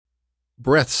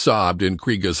Breath sobbed in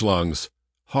Kriega's lungs,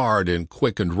 hard and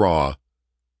quick and raw.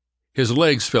 His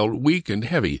legs felt weak and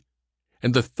heavy,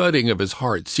 and the thudding of his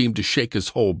heart seemed to shake his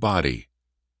whole body.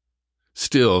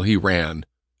 Still he ran,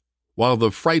 while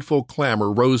the frightful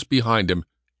clamor rose behind him,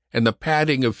 and the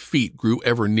padding of feet grew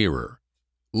ever nearer.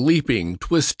 Leaping,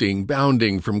 twisting,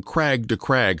 bounding from crag to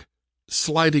crag,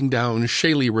 sliding down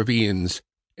shaly ravines,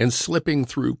 and slipping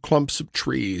through clumps of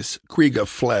trees, Kriega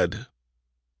fled.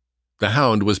 The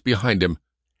hound was behind him,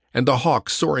 and the hawk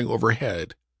soaring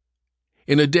overhead.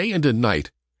 In a day and a night,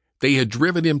 they had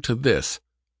driven him to this,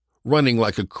 running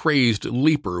like a crazed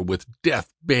leaper with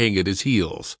death baying at his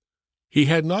heels. He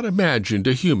had not imagined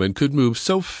a human could move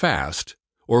so fast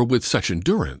or with such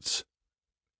endurance.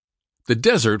 The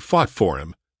desert fought for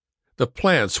him. The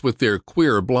plants, with their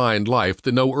queer blind life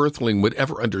that no earthling would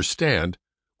ever understand,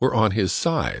 were on his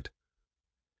side.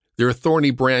 Their thorny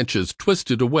branches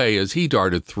twisted away as he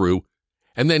darted through,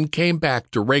 and then came back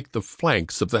to rake the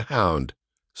flanks of the hound,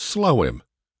 slow him.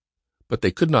 But they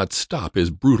could not stop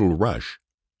his brutal rush.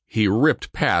 He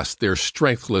ripped past their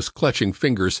strengthless, clutching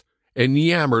fingers and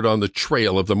yammered on the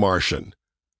trail of the Martian.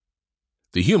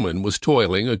 The human was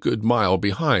toiling a good mile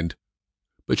behind,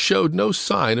 but showed no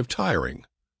sign of tiring.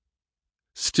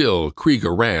 Still,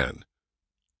 Kriega ran.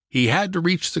 He had to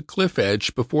reach the cliff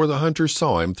edge before the hunter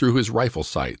saw him through his rifle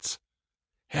sights.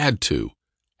 Had to.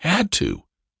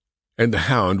 And the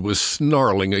hound was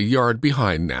snarling a yard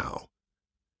behind now.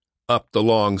 Up the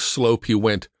long slope he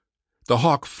went. The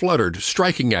hawk fluttered,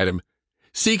 striking at him,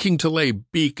 seeking to lay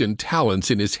beak and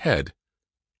talons in his head.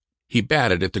 He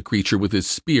batted at the creature with his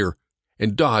spear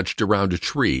and dodged around a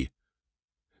tree.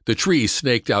 The tree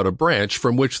snaked out a branch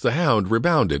from which the hound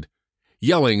rebounded,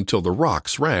 yelling till the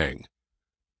rocks rang.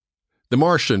 The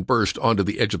Martian burst onto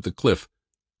the edge of the cliff.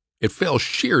 It fell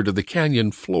sheer to the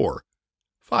canyon floor,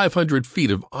 500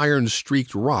 feet of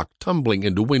iron-streaked rock tumbling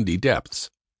into windy depths.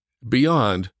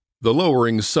 Beyond, the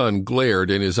lowering sun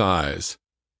glared in his eyes.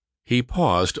 He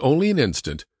paused only an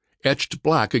instant, etched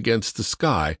black against the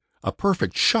sky, a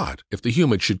perfect shot if the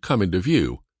human should come into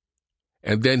view.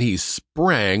 And then he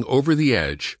sprang over the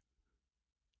edge.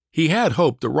 He had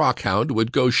hoped the rockhound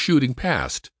would go shooting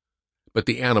past, but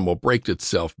the animal braked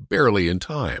itself barely in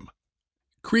time.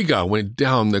 Kriega went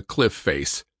down the cliff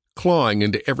face, clawing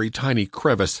into every tiny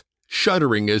crevice,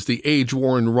 shuddering as the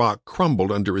age-worn rock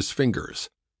crumbled under his fingers.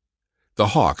 The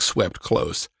hawk swept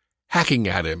close, hacking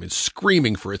at him and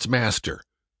screaming for its master.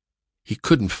 He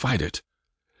couldn't fight it,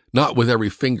 not with every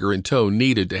finger and toe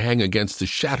needed to hang against the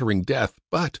shattering death,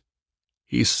 but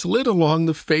he slid along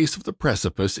the face of the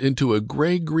precipice into a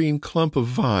gray-green clump of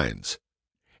vines,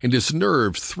 and his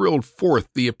nerves thrilled forth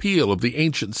the appeal of the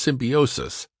ancient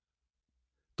symbiosis.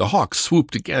 The hawk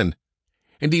swooped again,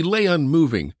 and he lay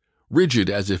unmoving, rigid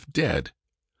as if dead,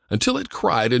 until it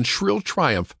cried in shrill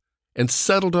triumph and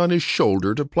settled on his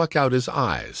shoulder to pluck out his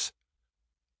eyes.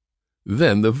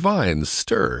 Then the vines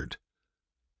stirred.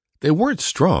 They weren't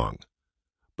strong,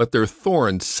 but their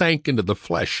thorns sank into the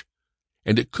flesh,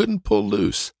 and it couldn't pull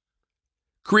loose.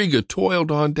 Kriega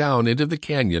toiled on down into the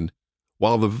canyon,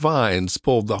 while the vines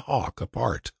pulled the hawk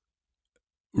apart.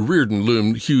 Reardon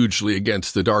loomed hugely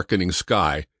against the darkening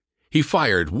sky. He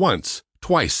fired once,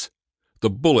 twice, the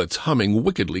bullets humming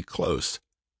wickedly close.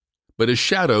 But as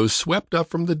shadows swept up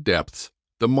from the depths,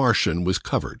 the Martian was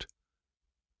covered.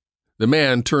 The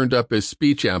man turned up his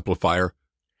speech amplifier,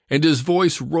 and his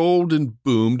voice rolled and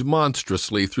boomed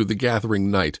monstrously through the gathering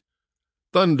night,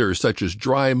 thunder such as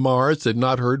dry Mars had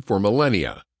not heard for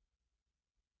millennia.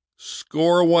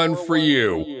 "Score one for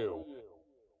you.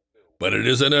 But it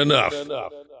isn't enough.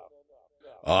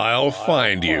 I'll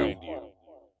find you."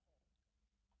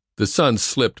 The sun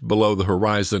slipped below the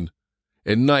horizon,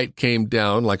 and night came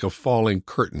down like a falling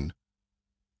curtain.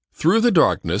 Through the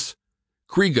darkness,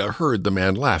 Kriega heard the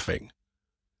man laughing.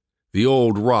 The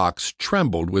old rocks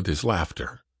trembled with his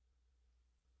laughter.